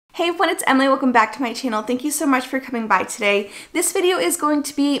Hey everyone, it's Emily. Welcome back to my channel. Thank you so much for coming by today. This video is going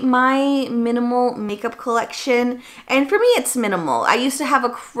to be my minimal makeup collection, and for me it's minimal. I used to have a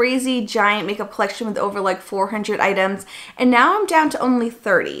crazy giant makeup collection with over like 400 items, and now I'm down to only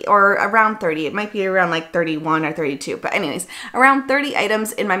 30 or around 30. It might be around like 31 or 32, but anyways, around 30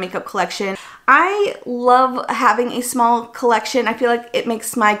 items in my makeup collection. I love having a small collection. I feel like it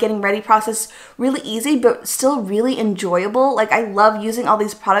makes my getting ready process really easy, but still really enjoyable. Like, I love using all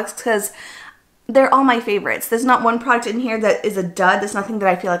these products because they're all my favorites. There's not one product in here that is a dud. There's nothing that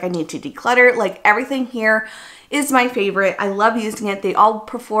I feel like I need to declutter. Like, everything here is my favorite. I love using it. They all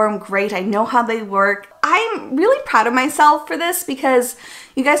perform great. I know how they work. I'm really proud of myself for this because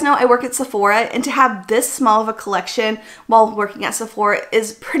you guys know I work at Sephora, and to have this small of a collection while working at Sephora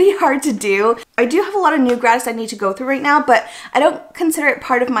is pretty hard to do. I do have a lot of new grads I need to go through right now, but I don't consider it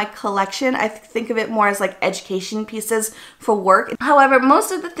part of my collection. I think of it more as like education pieces for work. However,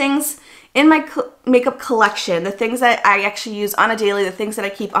 most of the things in my makeup collection, the things that I actually use on a daily, the things that I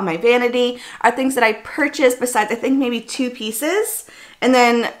keep on my vanity, are things that I purchase besides I think maybe 2 pieces. And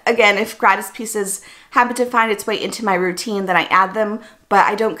then again, if gratis pieces happen to find its way into my routine, then I add them, but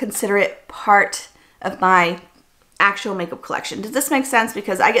I don't consider it part of my actual makeup collection. Does this make sense?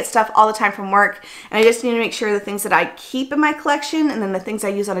 Because I get stuff all the time from work, and I just need to make sure the things that I keep in my collection and then the things I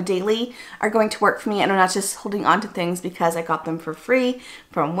use on a daily are going to work for me, and I'm not just holding on to things because I got them for free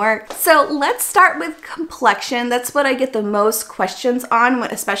from work. So let's start with complexion. That's what I get the most questions on,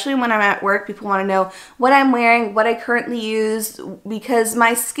 especially when I'm at work. People want to know what I'm wearing, what I currently use, because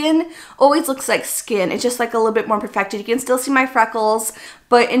my skin always looks like skin. It's just like a little bit more perfected. You can still see my freckles,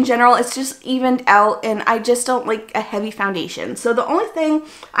 but in general, it's just evened out, and I just don't like a heavy foundation. So the only thing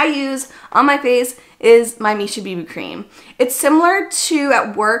I use on my face is my Missha BB cream. It's similar to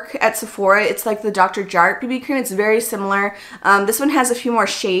at work at Sephora. It's like the Dr. Jart BB cream. It's very similar. This one has a few more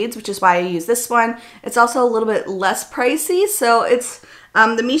shades, which is why I use this one. It's also a little bit less pricey. So it's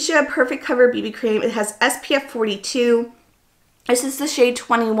the Missha Perfect Cover BB cream. It has SPF 42. This is the shade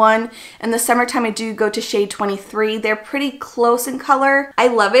 21. In the summertime, I do go to shade 23. They're pretty close in color. I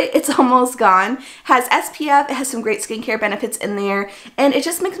love it. It's almost gone. Has SPF. It has some great skincare benefits in there, and it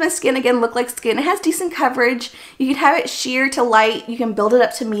just makes my skin, again, look like skin. It has decent coverage. You can have it sheer to light. You can build it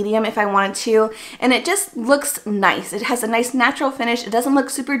up to medium if I wanted to, and it just looks nice. It has a nice natural finish. It doesn't look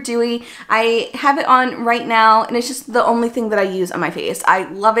super dewy. I have it on right now, and it's just the only thing that I use on my face. I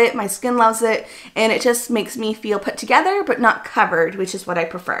love it. My skin loves it, and it just makes me feel put together, but not covered, which is what I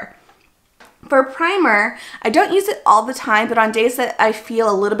prefer. For primer, I don't use it all the time, but on days that I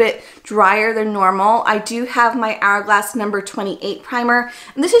feel a little bit drier than normal, I do have my Hourglass number 28 primer,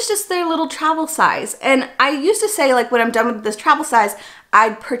 and this is just their little travel size. And I used to say, like, when I'm done with this travel size,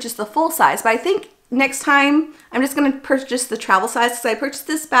 I'd purchase the full size, but I think next time I'm just going to purchase the travel size because I purchased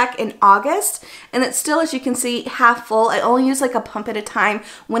this back in August, and it's still, as you can see, half full. I only use like a pump at a time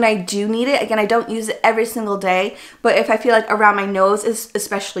when I do need it. Again, I don't use it every single day, but if I feel like around my nose is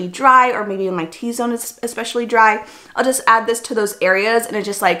especially dry, or maybe in my T-zone is especially dry, I'll just add this to those areas, and it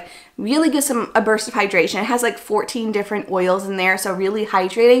just like really gives them a burst of hydration. It has like 14 different oils in there, so really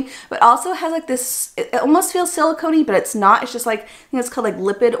hydrating, but also has like this, it almost feels silicone-y, but it's not. It's just like, I think it's called like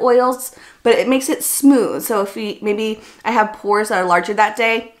lipid oils, but it makes it smooth. So if maybe I have pores that are larger that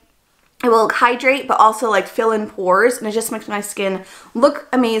day, it will hydrate, but also like fill in pores, and it just makes my skin look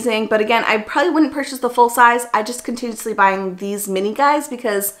amazing. But again, I probably wouldn't purchase the full size. I just continuously buying these mini guys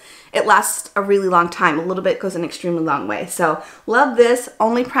because it lasts a really long time. A little bit goes an extremely long way. So love this,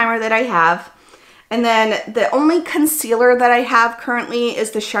 only primer that I have. And then the only concealer that I have currently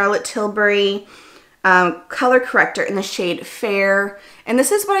is the Charlotte Tilbury color corrector in the shade Fair. And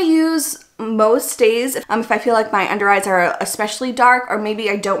this is what I use most days if I feel like my under eyes are especially dark, or maybe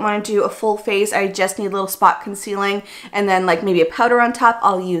I don't want to do a full face, I just need a little spot concealing and then like maybe a powder on top,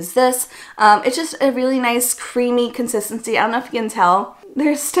 I'll use this. It's just a really nice creamy consistency. I don't know if you can tell.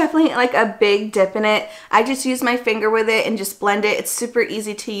 There's definitely like a big dip in it. I just use my finger with it and just blend it. It's super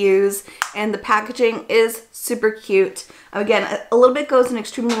easy to use, and the packaging is super cute. Again, a little bit goes an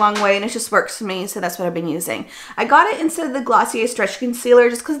extremely long way, and it just works for me, so that's what I've been using. I got it instead of the Glossier Stretch Concealer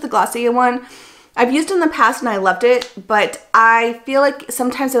just because the Glossier one I've used in the past and I loved it, but I feel like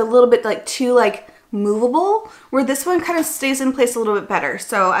sometimes they're a little bit like too like movable, where this one kind of stays in place a little bit better,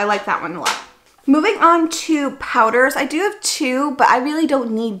 so I like that one a lot. Moving on to powders, I do have 2, but I really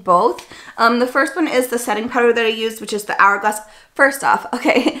don't need both. The first one is the setting powder that I use, which is the Hourglass First off,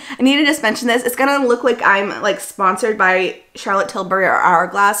 okay, I need to just mention this. It's gonna look like I'm like sponsored by Charlotte Tilbury or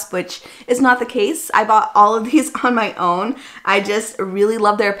Hourglass, which is not the case. I bought all of these on my own. I just really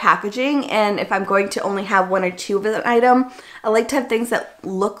love their packaging, and if I'm going to only have one or two of an item, I like to have things that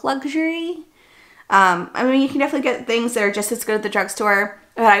look luxury. I mean, you can definitely get things that are just as good at the drugstore,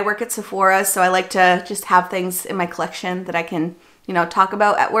 but I work at Sephora, so I like to just have things in my collection that I can, you know, talk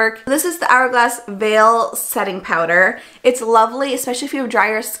about at work. This is the Hourglass Veil Setting Powder. It's lovely, especially if you have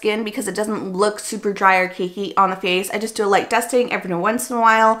drier skin, because it doesn't look super dry or cakey on the face. I just do a light dusting every once in a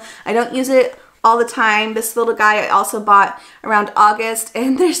while. I don't use it all the time. This little guy I also bought around August,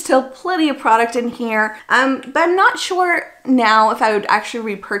 and there's still plenty of product in here. But I'm not sure now if I would actually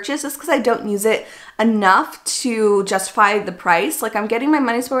repurchase this because I don't use it enough to justify the price. Like, I'm getting my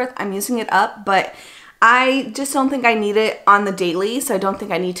money's worth, I'm using it up, but I just don't think I need it on the daily, so I don't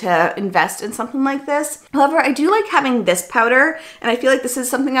think I need to invest in something like this. However, I do like having this powder, and I feel like this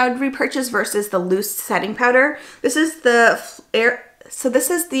is something I would repurchase versus the loose setting powder. This is the this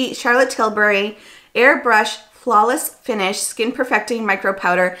is the Charlotte Tilbury Airbrush Flawless Finish Skin Perfecting Micro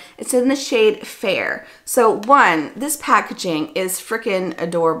Powder. It's in the shade Fair. So one, this packaging is freaking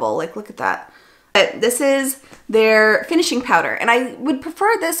adorable. Like, look at that. This is their finishing powder, and I would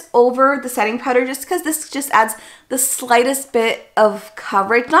prefer this over the setting powder just because this just adds the slightest bit of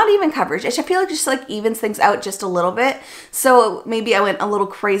coverage. Not even coverage. I feel like it just like evens things out just a little bit. So maybe I went a little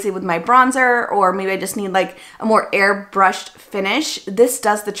crazy with my bronzer, or maybe I just need like a more airbrushed finish. This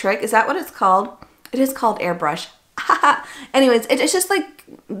does the trick. Is that what it's called? It is called Airbrush. Anyways, it's just like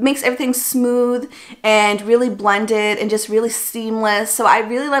makes everything smooth and really blended and just really seamless. So I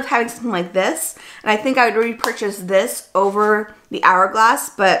really love having something like this, and I think I would repurchase this over the Hourglass,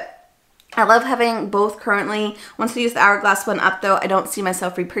 but I love having both currently. Once I use the Hourglass one up though, I don't see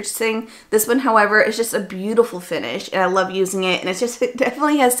myself repurchasing. This one, however, is just a beautiful finish, and I love using it, and it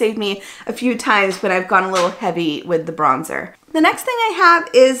definitely has saved me a few times when I've gone a little heavy with the bronzer. The next thing I have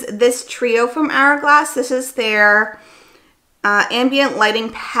is this trio from Hourglass. This is their Ambient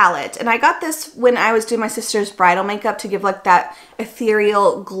Lighting Palette, and I got this when I was doing my sister's bridal makeup to give like that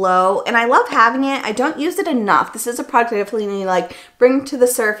ethereal glow, and I love having it. I don't use it enough. This is a product I definitely need to like bring to the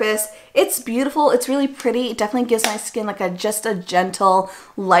surface. It's beautiful. It's really pretty. It definitely gives my skin like just a gentle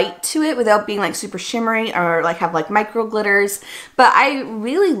light to it without being like super shimmery or like have like micro glitters, but I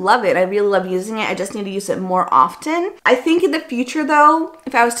really love it. I really love using it. I just need to use it more often. I think in the future though,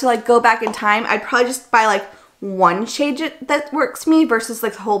 if I was to like go back in time, I'd probably just buy like one shade that works me versus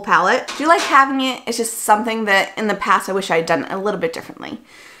like the whole palette. I do like having it. It's just something that in the past I wish I had done a little bit differently.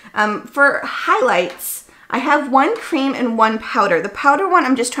 For highlights, I have one cream and one powder. The powder one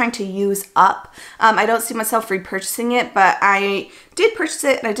I'm just trying to use up. I don't see myself repurchasing it, but I did purchase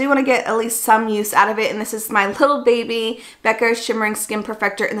it, and I do want to get at least some use out of it, and this is my little baby Becca Shimmering Skin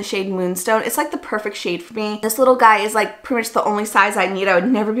Perfector in the shade Moonstone. It's like the perfect shade for me. This little guy is like pretty much the only size I need. I would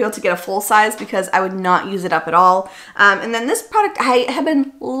never be able to get a full size because I would not use it up at all. And then this product I have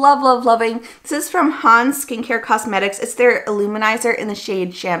been loving. This is from Hans Skincare Cosmetics. It's their Illuminizer in the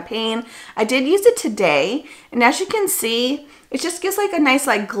shade Champagne. I did use it today, and as you can see, it just gives like a nice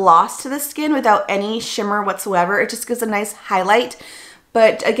like gloss to the skin without any shimmer whatsoever. It just gives a nice highlight,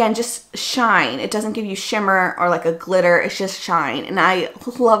 but again, just shine. It doesn't give you shimmer or like a glitter. It's just shine, and I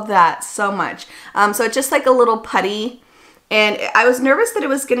love that so much. So it's just like a little putty, and I was nervous that it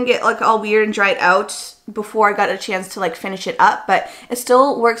was gonna get like all weird and dried out before I got a chance to like finish it up, but it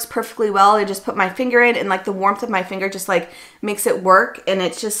still works perfectly well. I just put my finger in, and like the warmth of my finger just like makes it work, and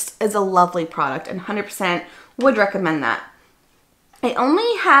it just is a lovely product, and 100% would recommend that. I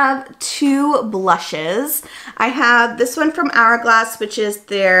only have two blushes. I have this one from Hourglass, which is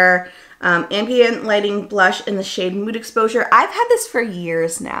their Ambient Lighting Blush in the shade Mood Exposure. I've had this for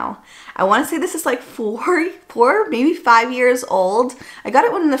years now. I want to say this is like four, maybe 5 years old. I got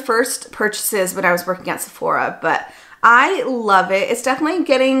it one of the first purchases when I was working at Sephora, but I love it. It's definitely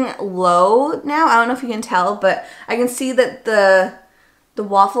getting low now. I don't know if you can tell, but I can see that the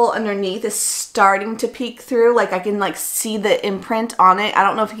waffle underneath is starting to peek through. Like I can like see the imprint on it. I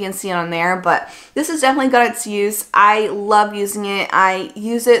don't know if you can see it on there, but this has definitely got its use. I love using it. I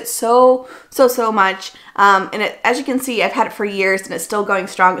use it so much. And as you can see, I've had it for years, and it's still going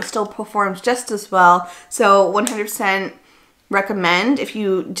strong. It still performs just as well. So 100% recommend if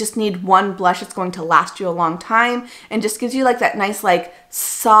you just need one blush that's going to last you a long time and just gives you like that nice like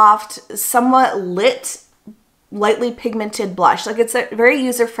soft, somewhat lit, lightly pigmented blush. Like it's very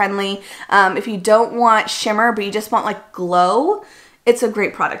user-friendly. If you don't want shimmer but you just want like glow, it's a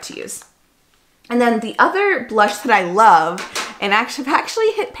great product to use. And then the other blush that I love and I've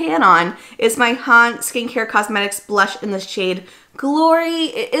actually hit pan on, is my Han Skincare Cosmetics blush in the shade Glory.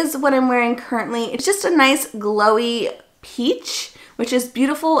 It is what I'm wearing currently. It's just a nice glowy peach, which is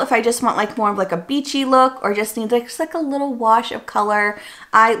beautiful if I just want like more of like a beachy look or just need like, just like a little wash of color.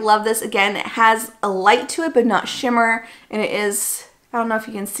 I love this. Again, it has a light to it, but not shimmer, and it is, I don't know if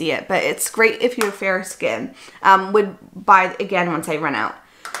you can see it, but it's great if you have fair skin. Would buy again once I run out.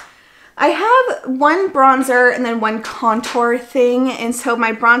 I have one bronzer and then one contour thing, and so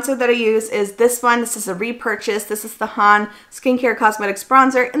my bronzer that I use is this one. This is a repurchase. This is the Han Skincare Cosmetics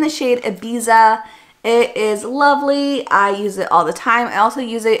bronzer in the shade Ibiza. It is lovely. I use it all the time. I also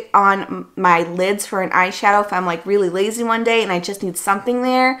use it on my lids for an eyeshadow if I'm like really lazy one day and I just need something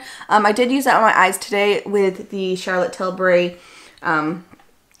there. I did use that on my eyes today with the Charlotte Tilbury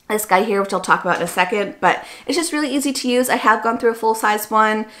this guy here, which I'll talk about in a second, but it's just really easy to use. I have gone through a full-size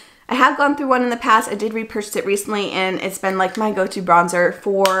one. I have gone through one in the past. I did repurchase it recently, and it's been like my go-to bronzer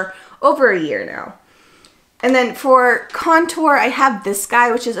for over a year now. And then for contour, I have this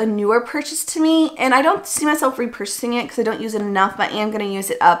guy, which is a newer purchase to me, and I don't see myself repurchasing it because I don't use it enough, but I am going to use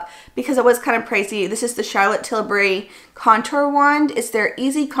it up because it was kind of pricey. This is the Charlotte Tilbury Contour Wand. It's their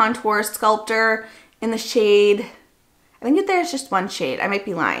Easy Contour Sculptor in the shade, I think that there's just one shade. I might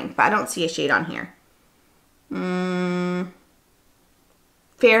be lying, but I don't see a shade on here.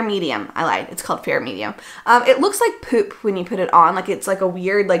 Fair medium. I lied. It's called fair medium. It looks like poop when you put it on. Like it's like a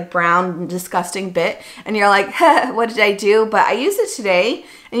weird, like brown, disgusting bit. And you're like, what did I do? But I used it today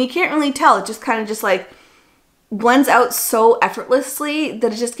and you can't really tell. It just kind of just like blends out so effortlessly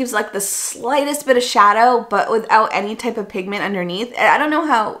that it just gives like the slightest bit of shadow, but without any type of pigment underneath. I don't know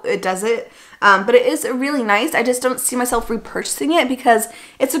how it does it. But it is really nice. I just don't see myself repurchasing it because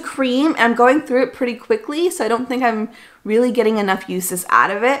it's a cream and I'm going through it pretty quickly, so I don't think I'm really getting enough uses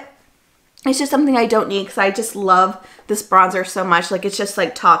out of it. It's just something I don't need because I just love this bronzer so much. Like it's just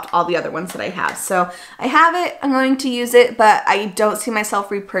like topped all the other ones that I have. So I have it, I'm going to use it, but I don't see myself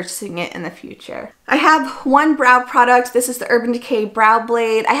repurchasing it in the future. I have one brow product. This is the Urban Decay Brow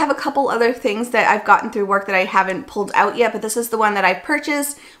Blade. I have a couple other things that I've gotten through work that I haven't pulled out yet, but this is the one that I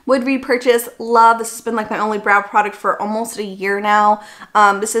purchased, would repurchase, love. This has been like my only brow product for almost a year now.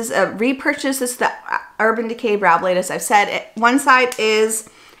 This is a repurchase. This is the Urban Decay Brow Blade, as I've said. One side is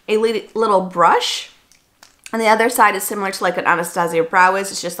a little brush, and the other side is similar to like an Anastasia Brow Wiz.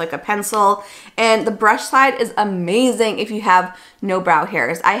 It's just like a pencil, and the brush side is amazing if you have no brow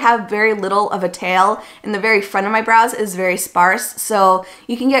hairs. I have very little of a tail, and the very front of my brows is very sparse, so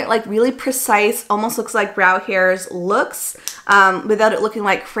you can get like really precise, almost looks like brow hairs looks, without it looking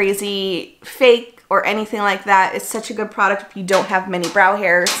like crazy fake or anything like that. It's such a good product if you don't have many brow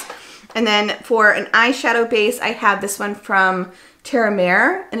hairs. And then for an eyeshadow base, I have this one from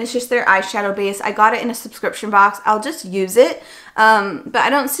Terramere, and it's just their eyeshadow base. I got it in a subscription box. I'll just use it, but I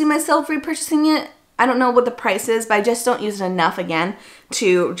don't see myself repurchasing it. I don't know what the price is, but I just don't use it enough again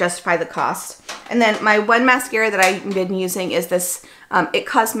to justify the cost. And then my one mascara that I've been using is this It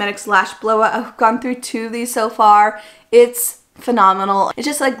Cosmetics Lash Blowout. I've gone through 2 of these so far. It's phenomenal. It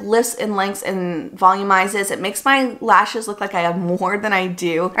just like lifts and lengthens and volumizes. It makes my lashes look like I have more than I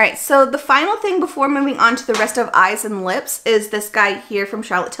do. All right, so the final thing before moving on to the rest of eyes and lips is this guy here from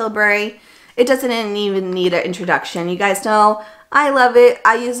Charlotte Tilbury. It doesn't even need an introduction. You guys know I love it.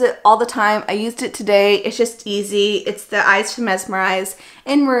 I use it all the time. I used it today. It's just easy. It's the Eyes to Mesmerize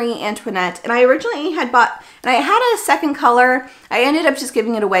in Marie Antoinette. And I originally had bought, and I had a second color. I ended up just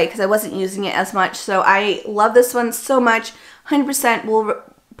giving it away because I wasn't using it as much. So I love this one so much. 100% will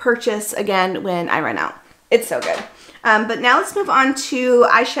purchase again when I run out. It's so good. But now let's move on to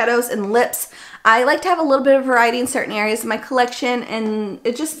eyeshadows and lips. I like to have a little bit of variety in certain areas of my collection, and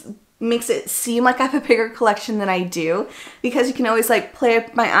it just makes it seem like I have a bigger collection than I do, because you can always like play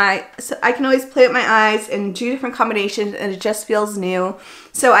with my eye. So I can always play with my eyes and do different combinations, and it just feels new.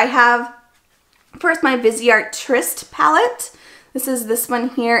 So I have first my Viseart Tryst palette. This is this one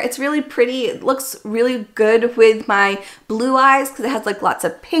here. It's really pretty. It looks really good with my blue eyes because it has like lots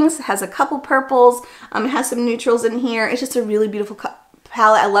of pinks. It has a couple purples. It has some neutrals in here. It's just a really beautiful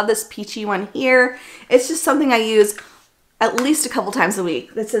palette. I love this peachy one here. It's just something I use at least a couple times a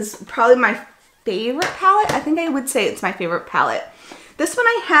week. This is probably my favorite palette. I think I would say it's my favorite palette. This one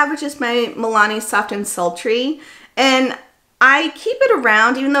I have, which is my Milani Soft and Sultry. And I keep it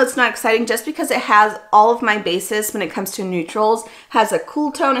around even though it's not exciting just because it has all of my bases when it comes to neutrals. It has a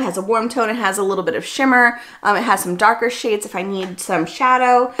cool tone, it has a warm tone, it has a little bit of shimmer, it has some darker shades if I need some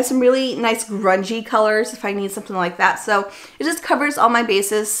shadow, it has some really nice grungy colors if I need something like that. So it just covers all my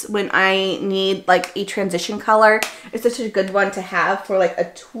bases when I need like a transition color. It's such a good one to have for like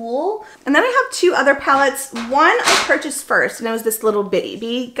a tool. And then I have two other palettes. One I purchased first and it was this little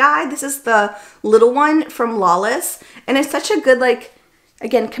baby guy. This is the little one from Lawless. And it's such a good, like,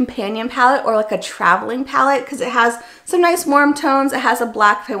 again, companion palette or like a traveling palette because it has some nice warm tones. It has a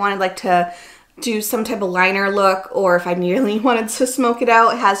black if I wanted like to do some type of liner look, or if I really wanted to smoke it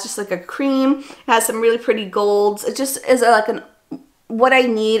out. It has just like a cream. It has some really pretty golds. It just is like what I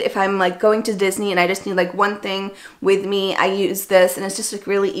need if I'm like going to Disney and I just need like one thing with me. I use this and it's just like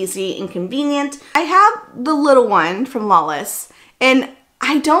really easy and convenient. I have the little one from Lawless and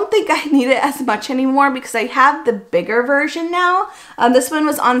I don't think I need it as much anymore because I have the bigger version now. This one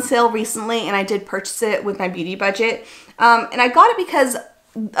was on sale recently and I did purchase it with my beauty budget. And I got it because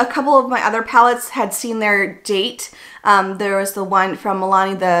a couple of my other palettes had seen their date. There was the one from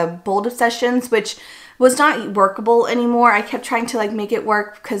Milani, the Bold Obsessions, which was not workable anymore. I kept trying to like make it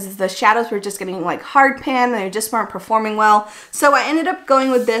work because the shadows were just getting like hard pan and they just weren't performing well. So I ended up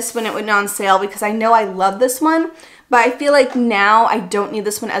going with this when it went on sale because I know I love this one. But I feel like now I don't need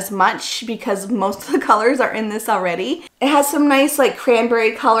this one as much because most of the colors are in this already. It has some nice like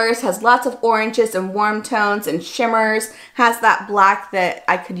cranberry colors, has lots of oranges and warm tones and shimmers, has that black that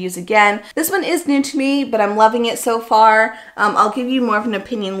I could use again. This one is new to me, but I'm loving it so far. I'll give you more of an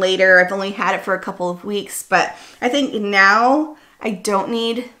opinion later. I've only had it for a couple of weeks, but I think now I don't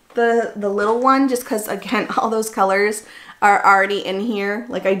need the little one just because, again, all those colors are already in here.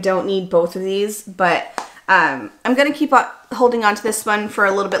 Like I don't need both of these, but I'm going to keep holding on to this one for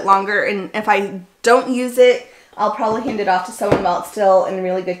a little bit longer, and if I don't use it, I'll probably hand it off to someone while it's still in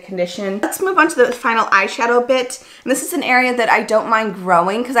really good condition. Let's move on to the final eyeshadow bit. And this is an area that I don't mind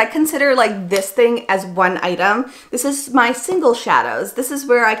growing because I consider like this thing as one item. This is my single shadows. This is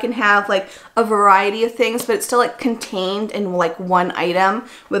where I can have like a variety of things, but it's still like contained in like one item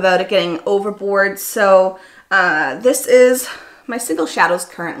without it getting overboard. So this is my single shadows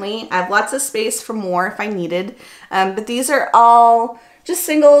currently. I have lots of space for more if I needed, but these are all just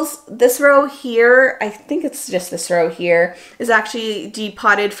singles. This row here, I think it's just this row here, is actually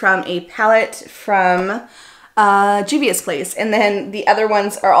depotted from a palette from Juvia's Place, and then the other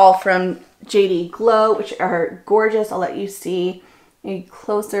ones are all from JD Glow, which are gorgeous. I'll let you see a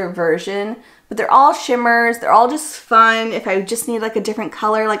closer version. But they're all shimmers. They're all just fun. If I just need like a different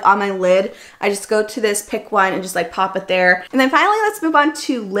color like on my lid, I just go to this, pick one, and just like pop it there. And then finally, let's move on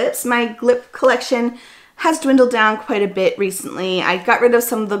to lips. My lip collection has dwindled down quite a bit recently. I got rid of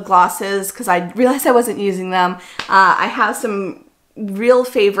some of the glosses because I realized I wasn't using them. I have some real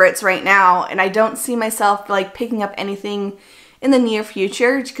favorites right now, and I don't see myself like picking up anything in the near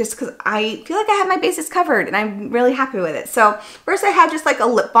future just because I feel like I have my bases covered and I'm really happy with it. So first I have just like a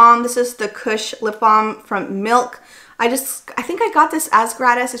lip balm. This is the Kush lip balm from Milk. I think I got this as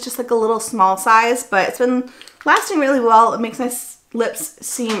gratis. It's just like a little small size, but it's been lasting really well. It makes my lips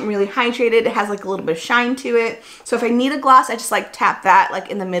seem really hydrated. It has like a little bit of shine to it. So if I need a gloss, I just like tap that like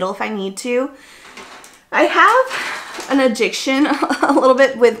in the middle if I need to. I have an addiction a little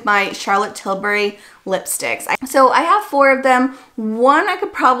bit with my Charlotte Tilbury lipsticks. So I have 4 of them. One I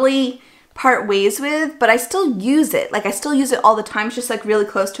could probably part ways with, but I still use it. Like I still use it all the time. It's just like really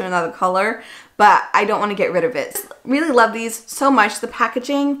close to another color, but I don't want to get rid of it. Really love these so much. The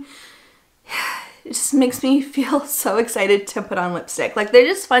packaging, it just makes me feel so excited to put on lipstick. Like they're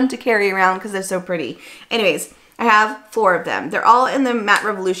just fun to carry around because they're so pretty. Anyways, I have 4 of them. They're all in the Matte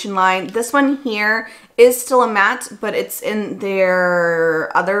Revolution line. This one here is still a matte, but it's in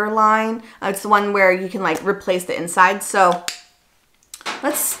their other line. It's the one where you can like replace the inside. So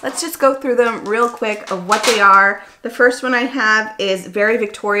let's just go through them real quick of what they are. The first one I have is Very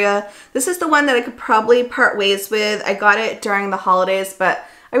Victoria. This is the one that I could probably part ways with. I got it during the holidays, but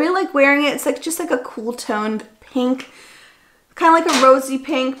I really like wearing it. It's like just like a cool toned pink, kind of like a rosy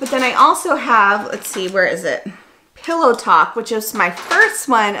pink. But then I also have, let's see, where is it? Pillow Talk, which is my first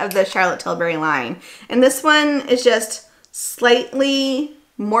one of the Charlotte Tilbury line. And this one is just slightly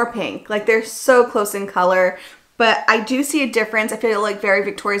more pink. Like they're so close in color, but I do see a difference. I feel like Very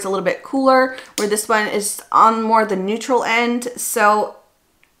Victoria is a little bit cooler, where this one is on more the neutral end. So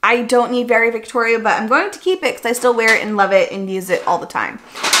I don't need Very Victoria, but I'm going to keep it because I still wear it and love it and use it all the time.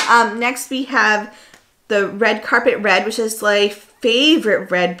 Next we have the Red Carpet Red, which is my favorite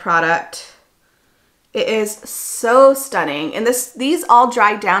red product It is so stunning. And these all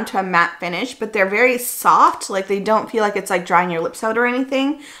dry down to a matte finish, but they're very soft. Like they don't feel like it's like drying your lips out or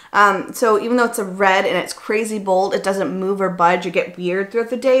anything. So even though it's a red and it's crazy bold, it doesn't move or budge or get weird throughout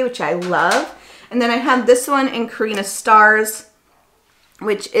the day, which I love. And then I have this one in Carina Stars,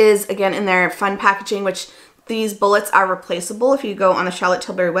 which is again in their fun packaging, which these bullets are replaceable if you go on the Charlotte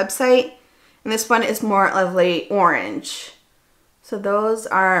Tilbury website. And this one is more lovely orange. So those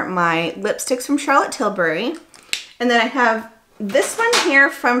are my lipsticks from Charlotte Tilbury. And then I have this one here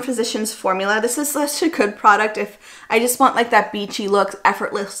from Physicians Formula. This is such a good product if I just want like that beachy look,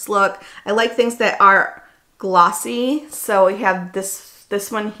 effortless look. I like things that are glossy. So we have this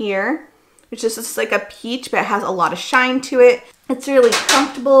one here, which is just like a peach, but it has a lot of shine to it. It's really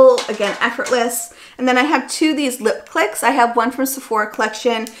comfortable, again, effortless. And then I have two of these lip clicks. I have one from Sephora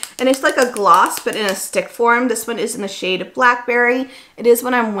collection, and it's like a gloss, but in a stick form. This one is in the shade Blackberry. It is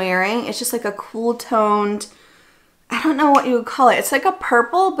what I'm wearing. It's just like a cool toned, I don't know what you would call it. It's like a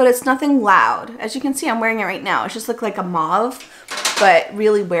purple, but it's nothing loud. As you can see, I'm wearing it right now. It just looks like a mauve, but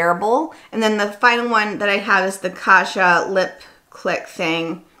really wearable. And then the final one that I have is the Kaja lip click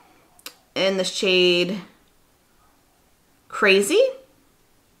thing in the shade Crazy.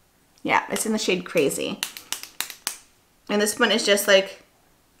 Yeah, it's in the shade Crazy. And this one is just like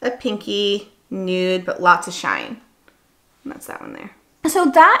a pinky nude, but lots of shine. And that's that one there. So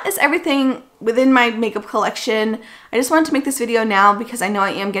that is everything within my makeup collection. I just wanted to make this video now because I know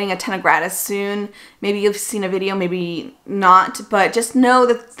I am getting a ton of gratis soon. Maybe you've seen a video, maybe not, but just know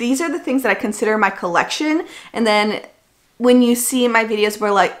that these are the things that I consider my collection. And then when you see my videos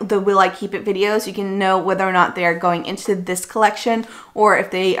where like the Will I Keep It videos, you can know whether or not they are going into this collection or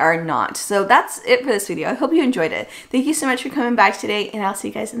if they are not. So that's it for this video. I hope you enjoyed it. Thank you so much for coming back today, and I'll see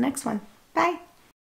you guys in the next one. Bye.